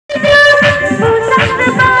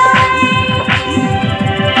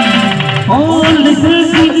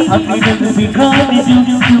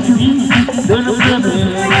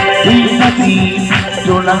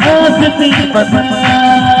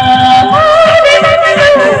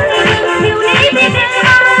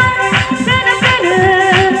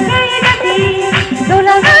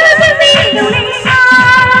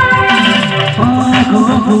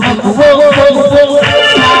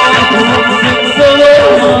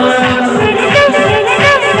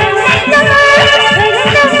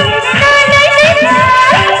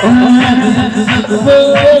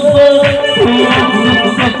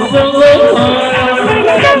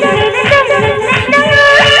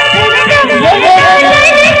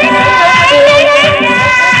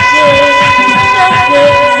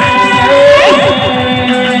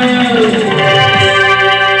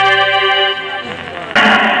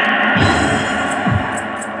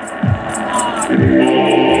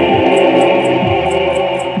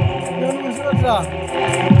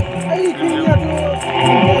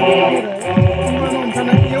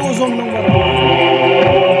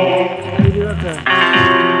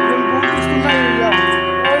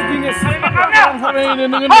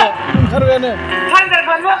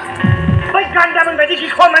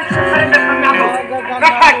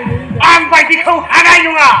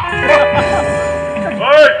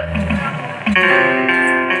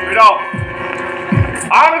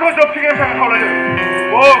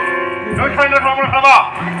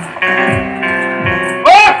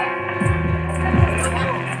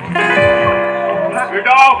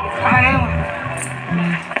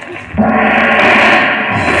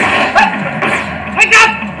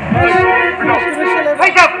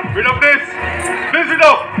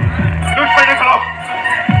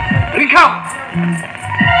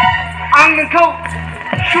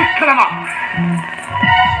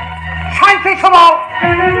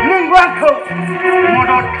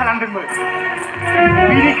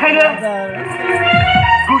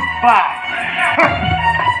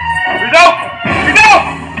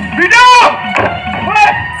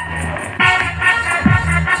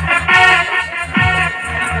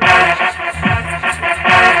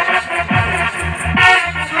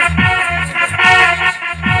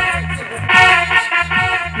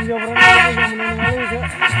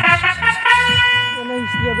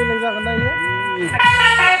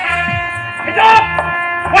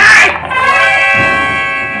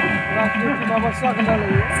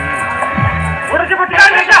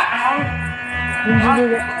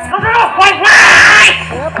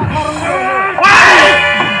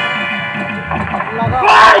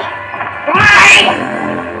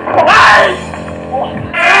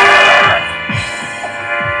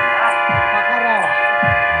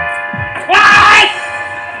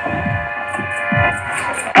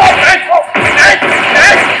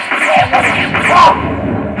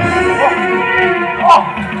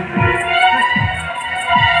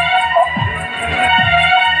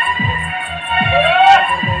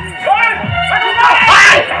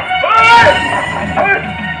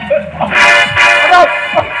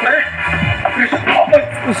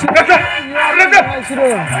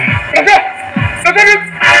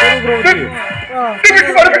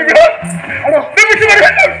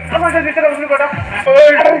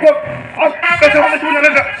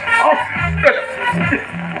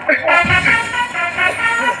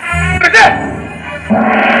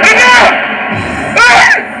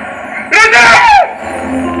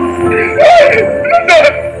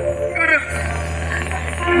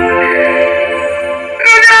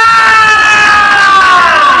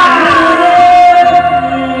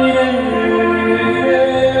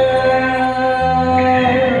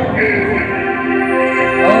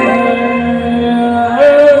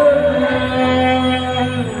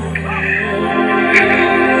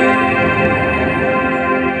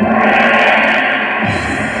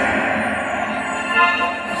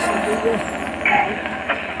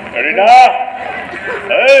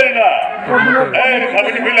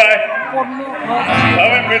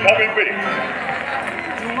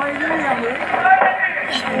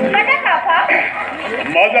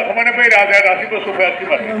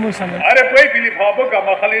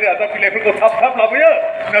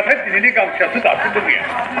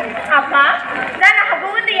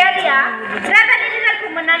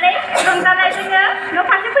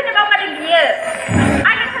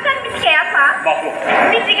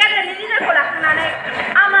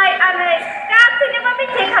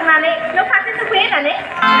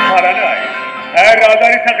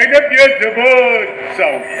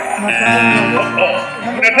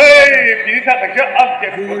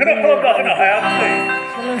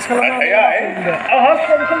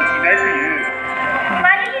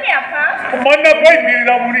mana bai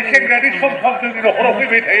bila muni sengrani som जोंनि नखराव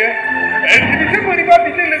फैबाय थायो बिदिसो बोरैबा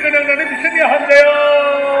बिदि लोगो नांनानै बिसोरनि हानजायाव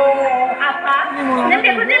आफा नों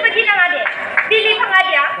बेखौ जेबो गिनाङा दे दिल्ली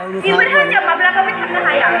फाङादिया बेफोर हानजायाव माब्लाबाबो थांनो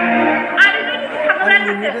हाया आरो जुदि थाङोब्ला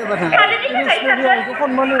हादोरनि थाखाय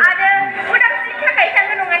थांगोन आरो उदांस्रिनि थाखाय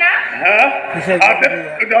थांगोन नङाना हादोर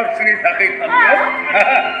उदांस्रिनि थाखाय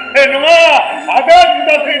थांगोन नङा हादोर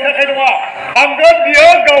उदांस्रिनि थाखाय नङा थांगोन बियो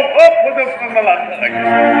गावखौ फोजोबस्रांना लानो थाखाय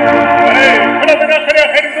खोनादोंना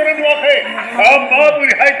खोनायाखै नोंथाङा नुवाखै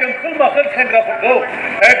माबोरैहाय जोंखोल माखोल सेंग्राफोरखौ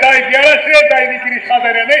दाय गैयालासे दायनिगिरि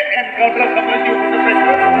साजायनानै एनकाउन्टार खालामनानै जिउ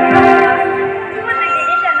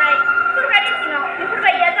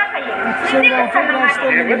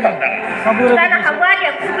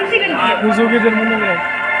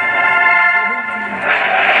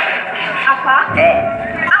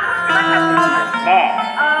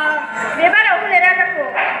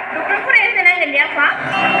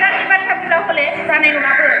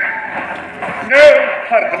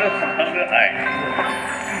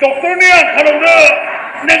डक्टरनि आंखालावनो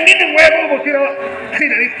नोंनि नोंमायाबो बोसोराव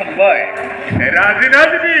थैनानै थांबाय राजेना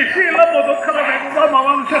जुदि एसे एला मदद खालामनायबा माबा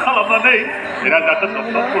मोनसे खालामनानै राजाखौ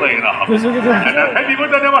डक्टर फरायहोनो हागौ नाथाय बिबो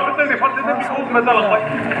दानिया माथो जोंनि फारसेनो बिखौ बुंना जालांबाय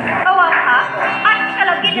औ आफा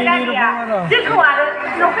आथिखालाव गेदेरारिया जोंखौ आरो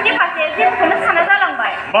नखरनि फारसे जेबोखौनो साना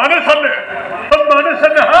जालांबाय मानो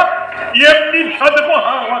साननो हा एमनि फिसाजोखौ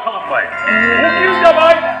हाबा खालामबाय उकिल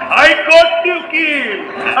जाबाय हाइकर्टनि उकिल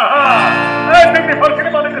जोंनि फारसेनो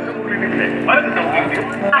मानो गोसो मुलिनिफ्राय मानो गोसो मुलिनि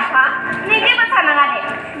आफा नों जेबो सानाङा दे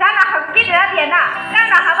जानो हागौ गेदेरारिया ना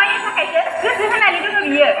जानो हाबायनि थाखायसो गोसो होनानै दङ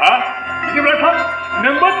बियो बिदिब्ला थां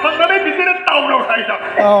नोंबो थांनानै बिदिनो टाउनाव थाहैथां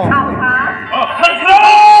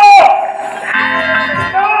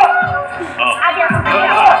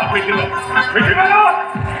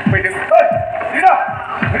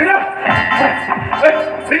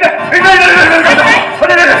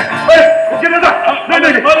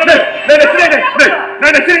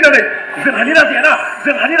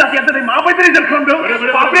जोंहानि राजाया दिनै माबायदि रिजाल्ट खालामदों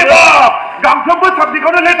बापरे बाप गांफ्रोमबो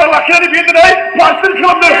साबजेक्टआवनो लेटार लाखिनानै बियो दिनै पार्सेन्ट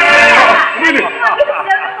खालामदों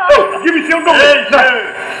गिबिसियाव दं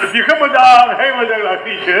बेखौ मोजाङै मोजां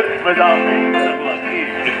लाखि इसोर मोजाङै लाखि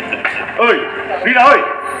ओइ रिना ओइ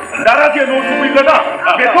दा राजाया न' सफैगोन ना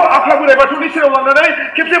बेखौ आफा बोराइ बाथौनि सेराव लांनानै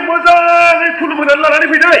खेबसे मोजाङै खुलुमहोनानै लानानै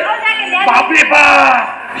फैदो बापरे बाप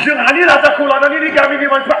जोंहानि राजाखौ लानानै गामिनि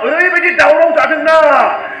मानसिफ्रा ओरैबायदि दावराव जादोंना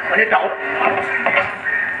माने दावराव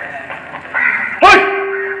Hoi!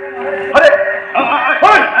 Hadi! Hoi!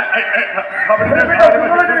 Hoi!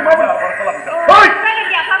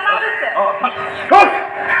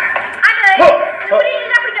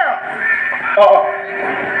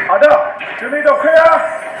 Ada, sini dok saya.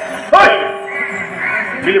 Hoi!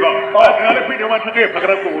 Billy bang, nggak fैदों मानसिnya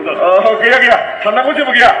pagaraku udah. Gaya, senangku sih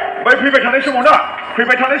begitu. Baik fैबाय थानाय समाव ना,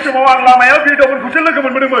 फैबाय थानाय समाव आं लामायाव बिदावमोनखौसो लोगो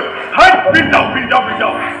मोनबोदोंमोन. हाय, बिदाव.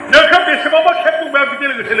 नोंखौ बेसेबांबा खेब बुंबाय बिदि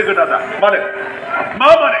लोगो दादा. मानो?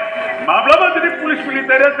 माब्लाबा जुदि पुलिस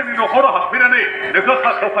मिलिटारिया जोंनि न'खराव हाबफैनानै नोंखौ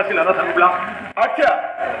खाख्राव फासि लाना थाङोब्ला आच्छा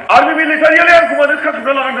आर्मि मिलिटारियालाय आंखौ मानो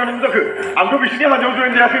खाख्राव लाना थांनांगौ जाखो आंथ' बिसोरनि हान्जायाव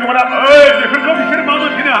जयेन जायाखै नङाना बेफोरखौ बिसोर मा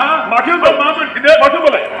मोनथिनो हा माथो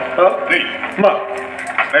बालाय नै मा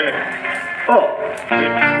नायलाय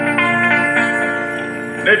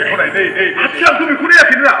नै बेखौ नाय आच्छा आंथ' बेखौ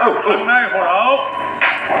नायाखै ना थांनाय हराव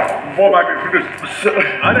बमा बेरफुदों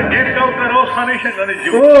आरो एनकाउन्टाराव सानै सेंग्रानि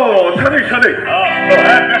जिउ सानै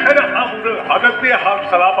बेखायनो आं बुंदों हादोरनि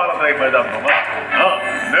हाल-साला बाराद्राय मोजां नङा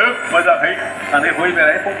नों मोजाङै सानै हय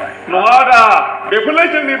बेराय फंबाय नङा दा बेफोरलाय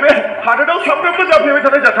जोंनि बे हादोराव सानफ्रोमबो जाफ्लेबाय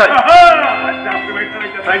थानाय जाथाय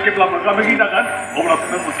जेब्ला मोगा-मोगि जागोन अब्लासो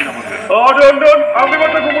नों बुजिना मोनगोन दोन आं बे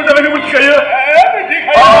बाथ्राखौ मोजाङैनो मिथिखायो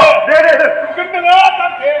दे नुगोन नोङो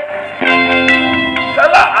सानसे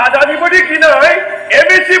साला आदानि बायदि दिनै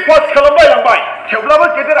एमएससी पास खालामबायलांबाय थेवब्लाबो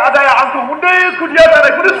गेदेर आदाया आंखौ उन्दै खुदिया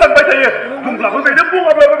जानायखौनो सानबाय थायो बुंब्लाबो बेनो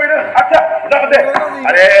बुङाब्लाबो बेनो आच्छा जागोन दे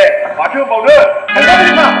आरे माथो होनबावनो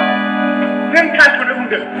नों थासखौनो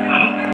बुंदों